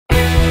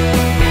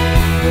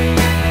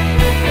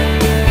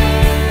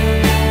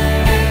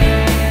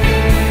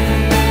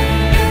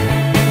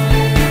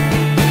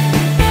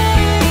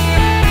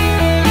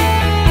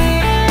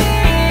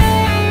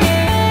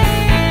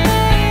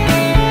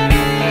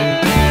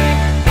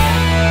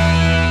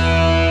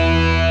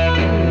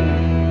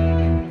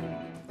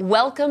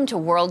Welcome to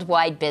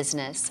Worldwide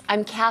Business.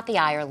 I'm Kathy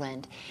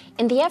Ireland.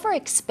 In the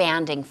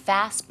ever-expanding,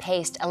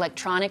 fast-paced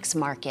electronics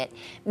market,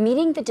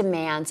 meeting the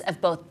demands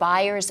of both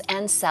buyers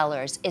and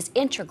sellers is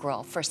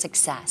integral for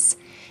success.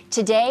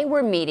 Today,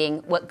 we're meeting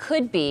what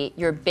could be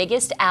your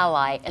biggest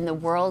ally in the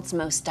world's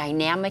most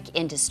dynamic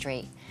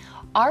industry.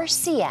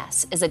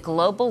 RCS is a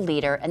global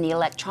leader in the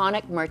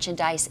electronic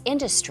merchandise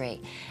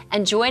industry,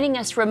 and joining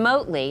us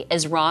remotely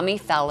is Rami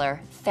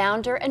Feller,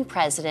 founder and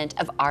president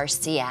of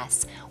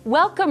RCS.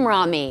 Welcome,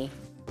 Rami.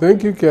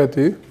 Thank you,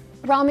 Kathy.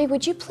 Rami,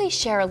 would you please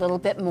share a little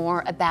bit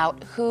more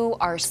about who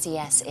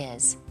RCS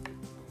is?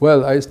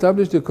 Well, I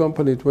established the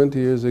company 20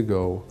 years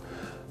ago.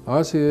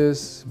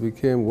 RCS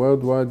became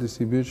worldwide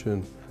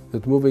distribution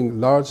that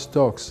moving large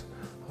stocks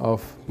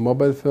of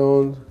mobile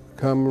phones,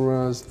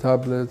 cameras,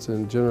 tablets,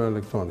 and general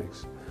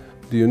electronics.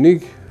 The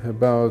unique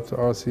about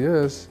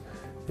RCS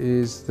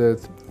is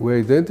that we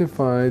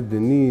identified the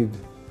need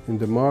in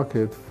the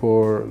market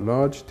for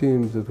large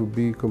teams that will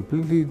be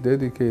completely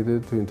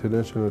dedicated to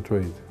international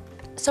trade.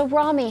 So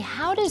Rami,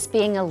 how does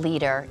being a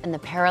leader in the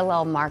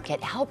parallel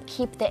market help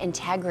keep the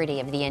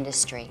integrity of the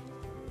industry?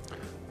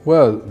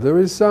 Well, there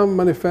is some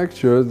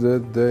manufacturers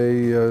that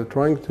they are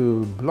trying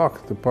to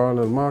block the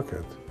parallel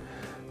market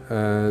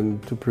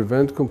and to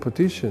prevent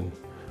competition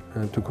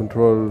and to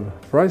control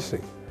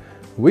pricing.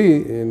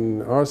 We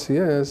in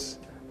RCS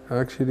are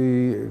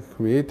actually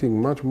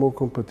creating much more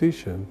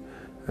competition,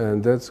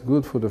 and that's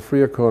good for the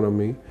free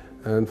economy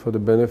and for the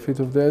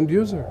benefit of the end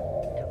user.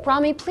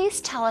 Rami,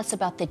 please tell us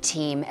about the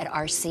team at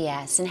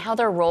RCS and how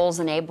their roles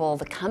enable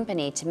the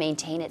company to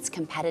maintain its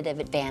competitive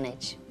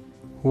advantage.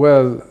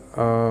 Well,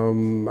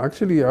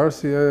 actually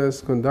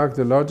RCS conducts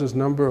the largest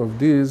number of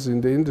deals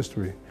in the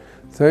industry,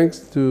 thanks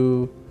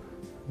to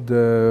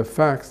the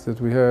fact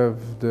that we have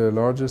the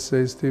largest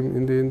sales team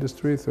in the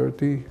industry,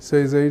 30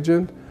 sales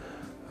agents,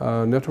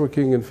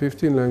 networking in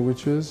 15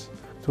 languages,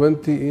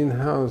 20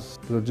 in-house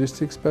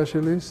logistics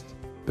specialists.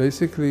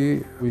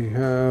 Basically, we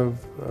have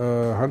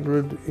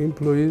 100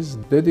 employees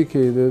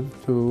dedicated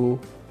to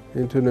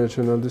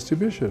international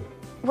distribution.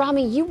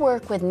 Rami, you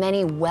work with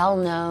many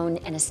well-known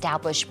and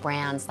established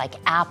brands like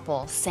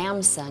Apple,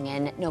 Samsung,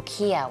 and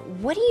Nokia.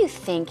 What do you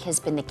think has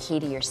been the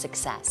key to your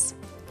success?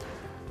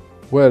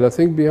 Well, I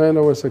think behind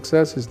our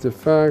success is the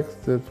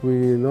fact that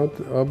we're not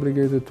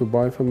obligated to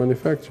buy from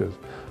manufacturers.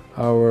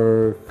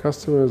 Our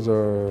customers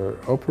are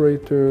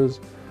operators,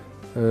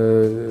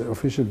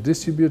 official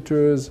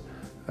distributors,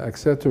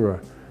 etc.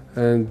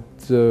 And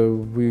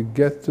we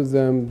get to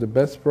them the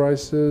best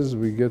prices,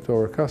 we get to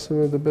our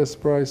customers the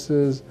best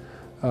prices.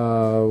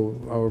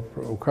 Our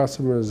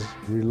customers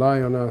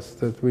rely on us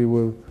that we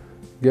will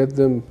get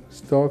them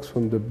stocks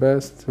from the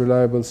best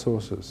reliable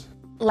sources.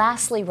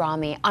 Lastly,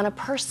 Rami, on a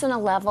personal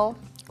level,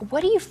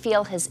 what do you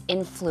feel has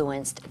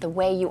influenced the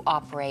way you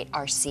operate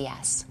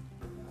RCS?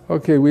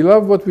 Okay, we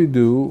love what we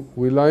do.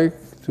 We like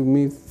to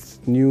meet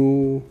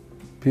new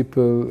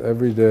people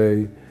every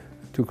day,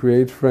 to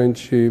create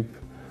friendship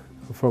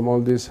from all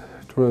this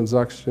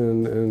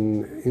transaction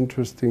and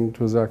interesting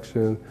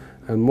transaction.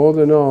 And more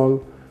than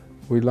all,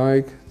 we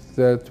like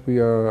that we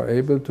are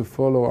able to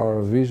follow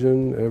our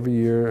vision every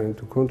year and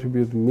to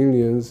contribute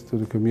millions to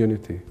the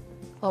community.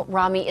 Well,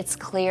 Rami, it's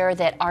clear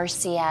that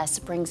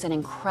RCS brings an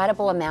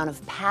incredible amount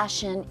of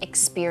passion,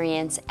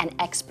 experience, and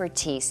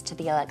expertise to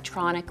the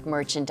electronic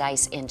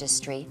merchandise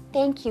industry.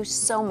 Thank you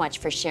so much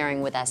for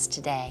sharing with us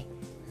today.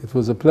 It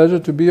was a pleasure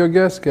to be your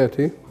guest,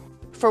 Kathy.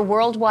 For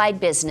Worldwide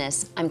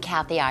Business, I'm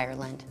Kathy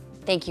Ireland.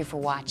 Thank you for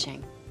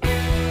watching.